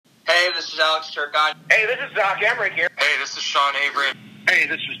Hey, this is Alex Turcotte. Hey, this is Zach Emmerich here. Hey, this is Sean Avery. Hey,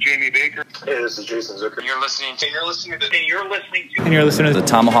 this is Jamie Baker. Hey, this is Jason Zucker. And you're listening to the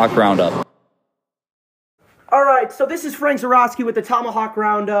Tomahawk Roundup. All right, so this is Frank Zarowski with the Tomahawk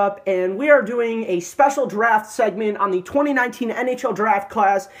Roundup, and we are doing a special draft segment on the 2019 NHL draft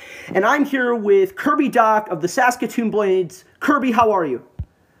class, and I'm here with Kirby Dach of the Saskatoon Blades. Kirby, how are you?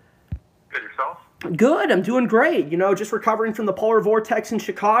 Good, yourself? Good, I'm doing great. You know, just recovering from the polar vortex in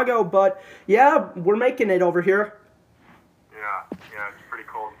Chicago, but yeah, we're making it over here. Yeah, it's pretty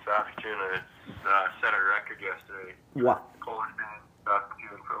cold in Saskatoon, and it's set a record yesterday. What? Coldest day in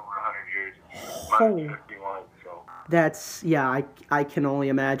Saskatoon for over 100 years. Oh. -51, so. That's, yeah, I can only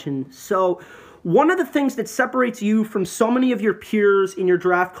imagine. So, one of the things that separates you from so many of your peers in your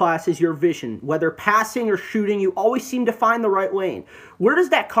draft class is your vision. Whether passing or shooting, you always seem to find the right lane. Where does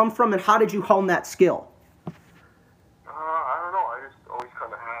that come from, and how did you hone that skill? I don't know. I just always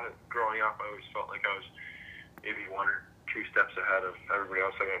kind of had it growing up. I always felt like I was maybe one or two steps ahead of everybody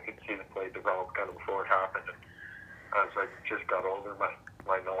else. Like I could see the play develop kind of before it happened. And as I just got older, my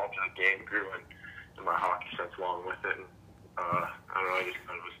knowledge of the game grew, and my hockey sense along with it. And I don't know. I just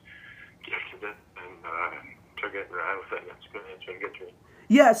kind of was gifted it and took it and ran with it, and it's been good to me.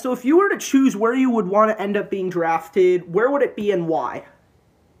 Yeah, so if you were to choose where you would want to end up being drafted, where would it be and why?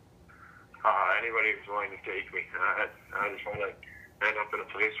 Anybody who's willing to take me. I just want to end up in a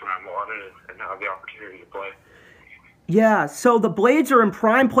place where I'm wanted and have the opportunity to play. Yeah, so the Blades are in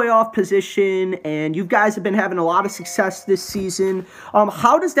prime playoff position, and you guys have been having a lot of success this season.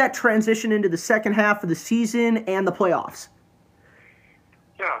 How does that transition into the second half of the season and the playoffs?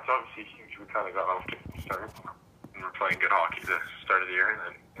 Yeah, it's obviously huge. We kind of got off to the start. We were playing good hockey at the start of the year, and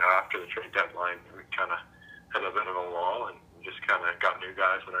then after the trade deadline, we kind of had a bit of a lull and just kind of got new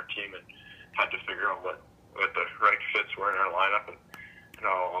guys on our team and had to figure out what the right fits were in our lineup and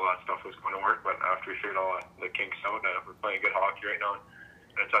all that stuff was going to work. But after we figured all the kinks out, we're playing good hockey right now, and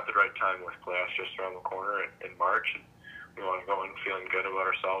it's at the right time with playoffs just around the corner in March, and we want to go in feeling good about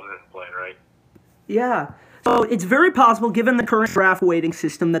ourselves and playing right. Yeah. So it's very possible, given the current draft weighting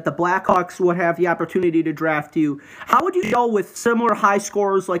system, that the Blackhawks would have the opportunity to draft you. How would you deal with similar high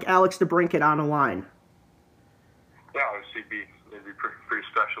scorers like Alex DeBrincat on a line? Yeah, obviously it'd be pretty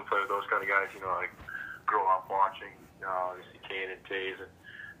special to play with those kind of guys. You know, I grew up watching obviously Kane and Taves and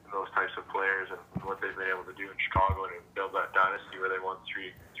those types of players and what they've been able to do in Chicago and build that dynasty where they won three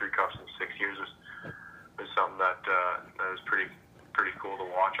cups in 6 years was something that was pretty cool to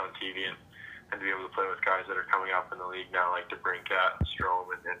watch on TV and to be able to play with guys that are coming up in the league now, like DeBrincat,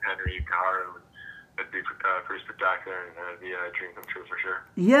 Strome, and Henry Ukahara. It'd be pretty spectacular, and it'd be a dream come true for sure.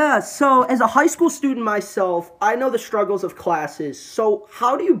 Yeah, so as a high school student myself, I know the struggles of classes. So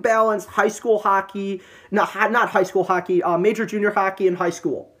how do you balance high school hockey, not high school hockey, major junior hockey in high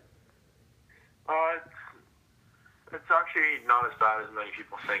school? It's actually not as bad as many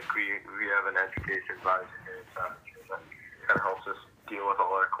people think. We have an education advisor here that kind of helps us deal with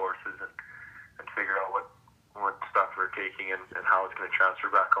all our courses and figure out what stuff we're taking and how it's going to transfer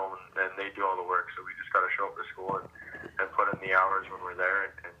back home, and they do all the work. So we just got to show up to school and put in the hours when we're there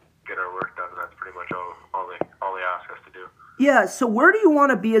and get our work done. And that's pretty much all they ask us to do. Yeah. So where do you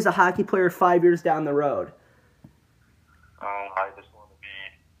want to be as a hockey player 5 years down the road? I just want to be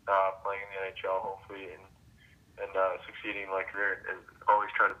playing in the NHL, hopefully, and succeeding in my career and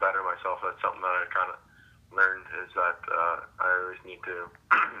always trying to better myself. That's something that I kind of learned is that I always need to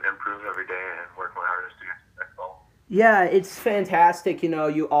improve every day and work my hardest to get to the next level. Yeah, it's fantastic. You know,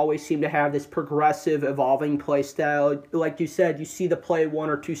 you always seem to have this progressive, evolving play style. Like you said, you see the play one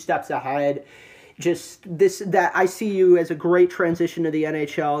or two steps ahead. Just that I see you as a great transition to the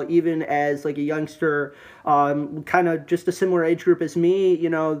NHL, even as like a youngster, kind of just a similar age group as me. You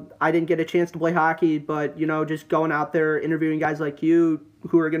know, I didn't get a chance to play hockey, but, you know, just going out there, interviewing guys like you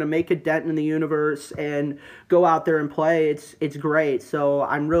who are going to make a dent in the universe and go out there and play, it's great. So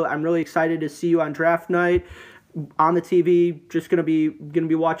I'm really excited to see you on draft night on the TV. Just gonna be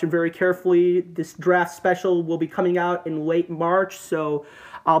watching very carefully. This draft special will be coming out in late March, so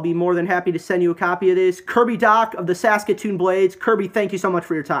I'll be more than happy to send you a copy of this. Kirby Dach of the Saskatoon Blades. Kirby, thank you so much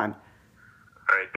for your time. All right.